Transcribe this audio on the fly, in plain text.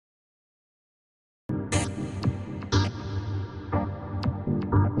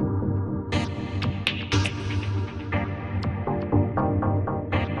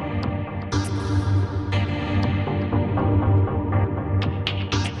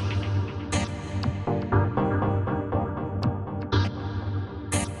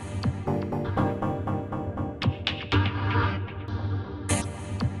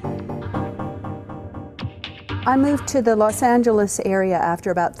I moved to the Los Angeles area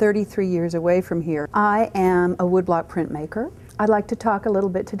after about 33 years away from here. I am a woodblock printmaker. I'd like to talk a little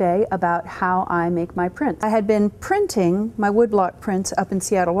bit today about how I make my prints. I had been printing my woodblock prints up in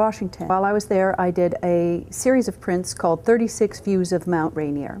Seattle, Washington. While I was there, I did a series of prints called 36 Views of Mount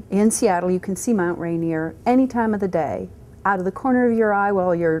Rainier. In Seattle, you can see Mount Rainier any time of the day, out of the corner of your eye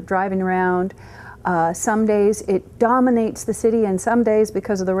while you're driving around. Some days it dominates the city, and some days,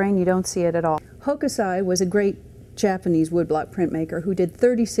 because of the rain, you don't see it at all. Hokusai was a great Japanese woodblock printmaker who did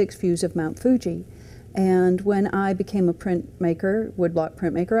 36 views of Mount Fuji. And when I became a printmaker, woodblock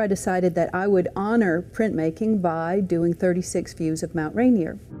printmaker, I decided that I would honor printmaking by doing 36 views of Mount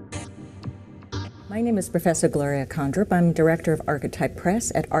Rainier. My name is Professor Gloria Condrup. I'm Director of Archetype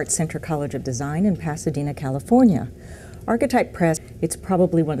Press at Art Center College of Design in Pasadena, California. Archetype Press, it's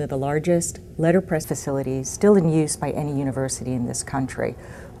probably one of the largest letterpress facilities still in use by any university in this country.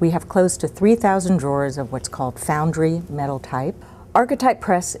 We have close to 3,000 drawers of what's called foundry metal type. Archetype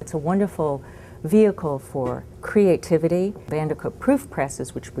Press, it's a wonderful vehicle for creativity. Vandercook Proof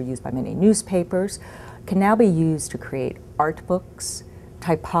presses, which were used by many newspapers, can now be used to create art books,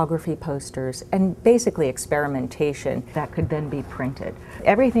 typography posters, and basically experimentation that could then be printed.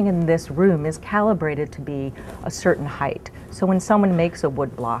 Everything in this room is calibrated to be a certain height. So when someone makes a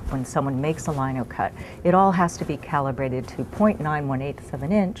wood block, when someone makes a lino cut, it all has to be calibrated to 0.918 of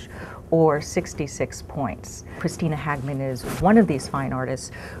an inch or 66 points. Kristina Hagman is one of these fine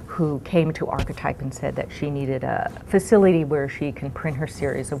artists who came to Archetype and said that she needed a facility where she can print her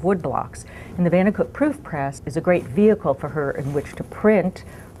series of wood blocks. And the Vandercook Proof Press is a great vehicle for her in which to print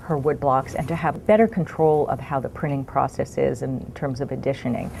her wood blocks and to have better control of how the printing process is in terms of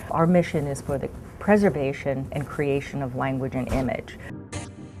editioning. Our mission is for the preservation and creation of language and image.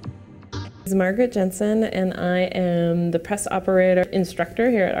 I'm Margaret Jensen, and I am the press operator instructor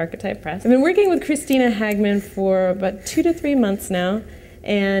here at Archetype Press. I've been working with Kristina Hagman for about 2 to 3 months now,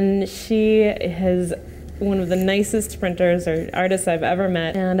 and she is one of the nicest printers or artists I've ever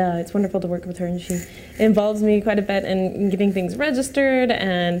met, and it's wonderful to work with her, and she involves me quite a bit in getting things registered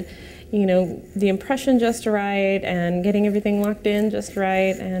and, you know, the impression just right and getting everything locked in just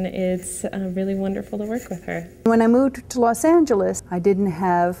right, and it's really wonderful to work with her. When I moved to Los Angeles, I didn't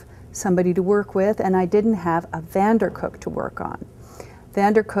have somebody to work with, and I didn't have a Vandercook to work on.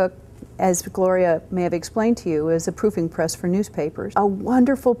 Vandercook, as Gloria may have explained to you, is a proofing press for newspapers. A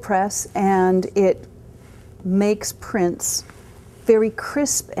wonderful press, and it makes prints very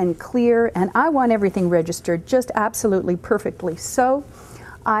crisp and clear, and I want everything registered just absolutely perfectly. So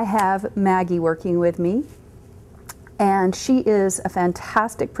I have Maggie working with me, and she is a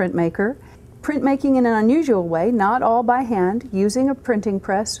fantastic printmaker. Printmaking in an unusual way, not all by hand, using a printing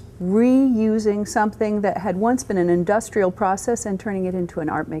press, reusing something that had once been an industrial process and turning it into an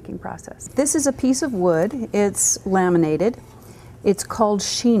art-making process. This is a piece of wood. It's laminated. It's called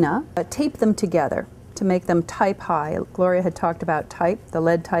Sheena. I tape them together to make them type high. Gloria had talked about type. The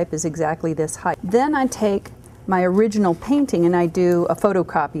lead type is exactly this height. Then I take my original painting and I do a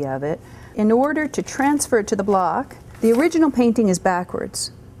photocopy of it. In order to transfer it to the block, the original painting is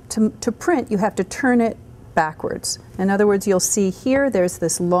backwards. To print, you have to turn it backwards. In other words, you'll see here there's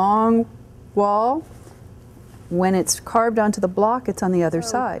this long wall. When it's carved onto the block, it's on the other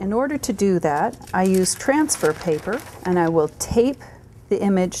side. In order to do that, I use transfer paper, and I will tape the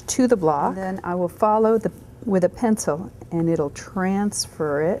image to the block. Then I will follow with a pencil, and it'll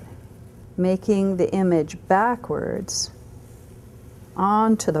transfer it, making the image backwards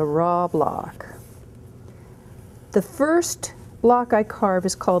onto the raw block. The first block I carve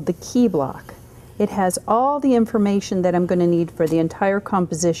is called the key block. It has all the information that I'm going to need for the entire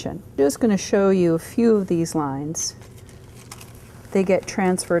composition. I'm just going to show you a few of these lines. They get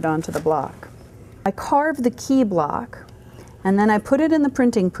transferred onto the block. I carve the key block, and then I put it in the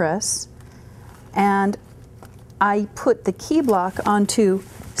printing press, and I put the key block onto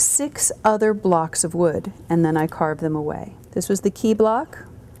 6 other blocks of wood, and then I carve them away. This was the key block,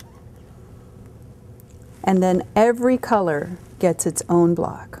 and then every color gets its own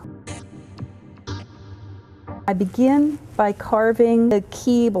block. I begin by carving the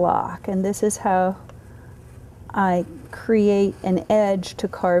key block, and this is how I create an edge to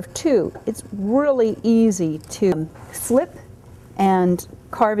carve to. It's really easy to slip and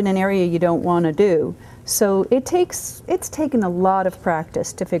carve in an area you don't want to do. So it's taken a lot of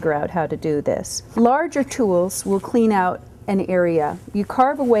practice to figure out how to do this. Larger tools will clean out an area. You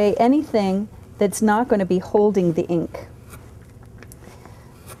carve away anything that's not going to be holding the ink.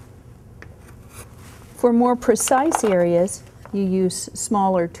 For more precise areas, you use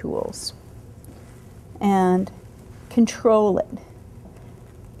smaller tools and control it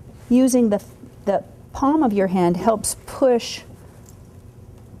using the palm of your hand helps push,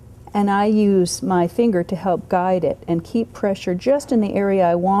 and I use my finger to help guide it and keep pressure just in the area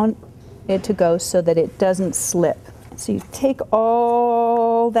I want it to go so that it doesn't slip. So you take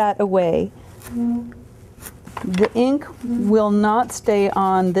all that away. The ink will not stay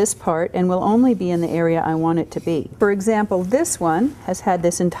on this part and will only be in the area I want it to be. For example, this one has had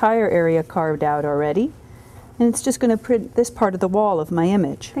this entire area carved out already, and it's just going to print this part of the wall of my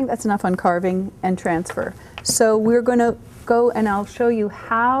image. I think that's enough on carving and transfer. So we're going to go and I'll show you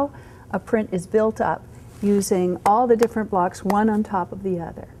how a print is built up using all the different blocks, one on top of the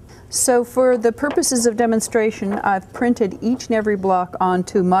other. So for the purposes of demonstration, I've printed each and every block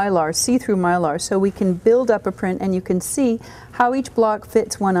onto Mylar, see-through Mylar, so we can build up a print and you can see how each block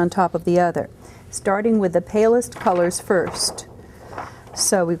fits one on top of the other, starting with the palest colors first.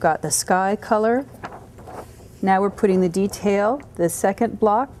 So we've got the sky color. Now we're putting the detail. The second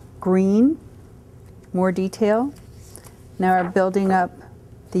block, green, more detail. Now we're building up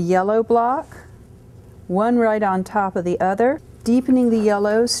the yellow block, one right on top of the other, deepening the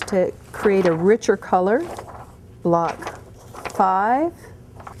yellows to create a richer color, block 5,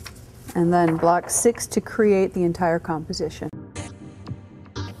 and then block 6 to create the entire composition.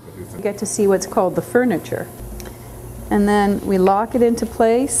 You get to see what's called the furniture. And then we lock it into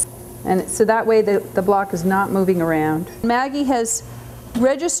place, and so that way the block is not moving around. Maggie has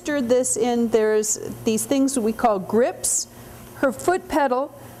registered this in, there's these things we call grips. Her foot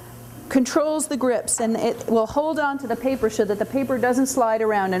pedal controls the grips, and it will hold on to the paper so that the paper doesn't slide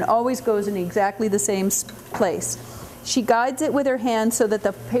around and always goes in exactly the same place. She guides it with her hand so that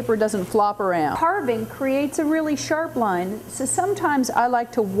the paper doesn't flop around. Carving creates a really sharp line, so sometimes I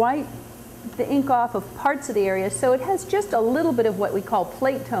like to wipe the ink off of parts of the area so it has just a little bit of what we call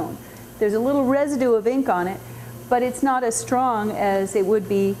plate tone. There's a little residue of ink on it, but it's not as strong as it would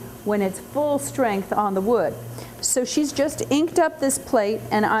be when it's full strength on the wood. So she's just inked up this plate,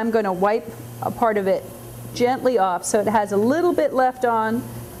 and I'm going to wipe a part of it gently off so it has a little bit left on,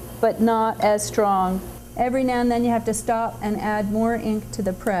 but not as strong. Every now and then you have to stop and add more ink to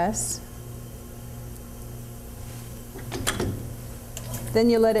the press.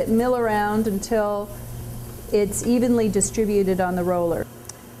 Then you let it mill around until it's evenly distributed on the roller.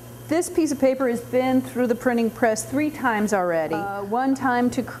 This piece of paper has been through the printing press 3 times already. One time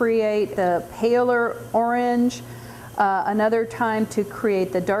to create the paler orange, another time to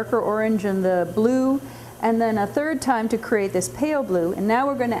create the darker orange and the blue, and then a third time to create this pale blue. And now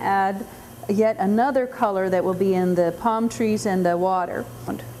we're going to add yet another color that will be in the palm trees and the water.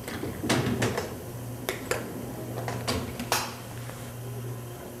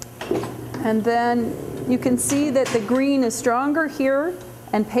 And then you can see that the green is stronger here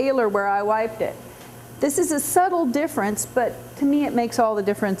and paler where I wiped it. This is a subtle difference, but to me it makes all the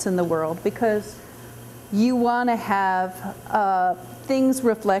difference in the world, because you want to have things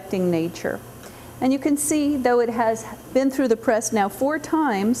reflecting nature. And you can see, though it has been through the press now 4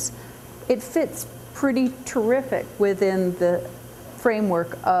 times, it fits pretty terrific within the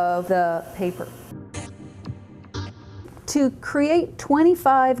framework of the paper. To create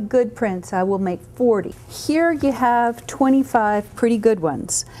 25 good prints, I will make 40. Here you have 25 pretty good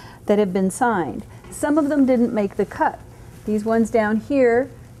ones that have been signed. Some of them didn't make the cut. These ones down here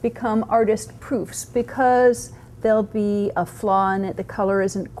become artist proofs because there'll be a flaw in it, the color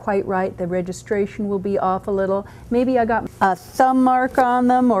isn't quite right, the registration will be off a little. Maybe I got a thumb mark on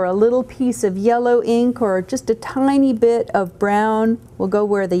them, or a little piece of yellow ink, or just a tiny bit of brown will go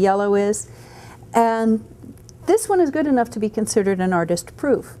where the yellow is. And this one is good enough to be considered an artist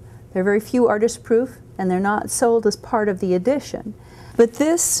proof. There are very few artist proof, and they're not sold as part of the edition. But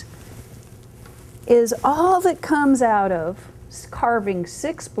this is all that comes out of carving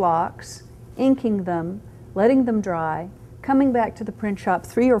 6 blocks, inking them, letting them dry, coming back to the print shop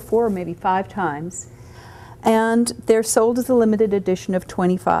 3 or 4 or maybe 5 times, and they're sold as a limited edition of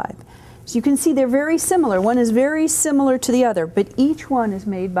 25. So you can see they're very similar. One is very similar to the other, but each one is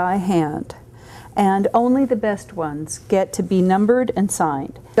made by hand. And only the best ones get to be numbered and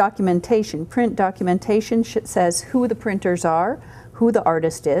signed. Documentation, print documentation says who the printers are, who the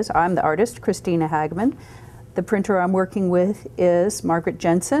artist is. I'm the artist, Kristina Hagman. The printer I'm working with is Margaret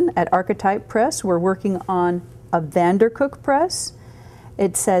Jensen at Archetype Press. We're working on a Vandercook press.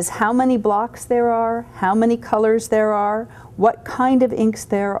 It says how many blocks there are, how many colors there are, what kind of inks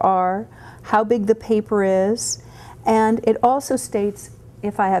there are, how big the paper is, and it also states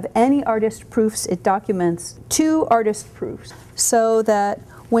if I have any artist proofs, it documents 2 artist proofs, so that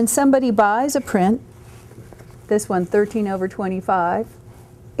when somebody buys a print, this one 13/25,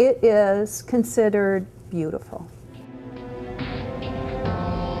 it is considered beautiful.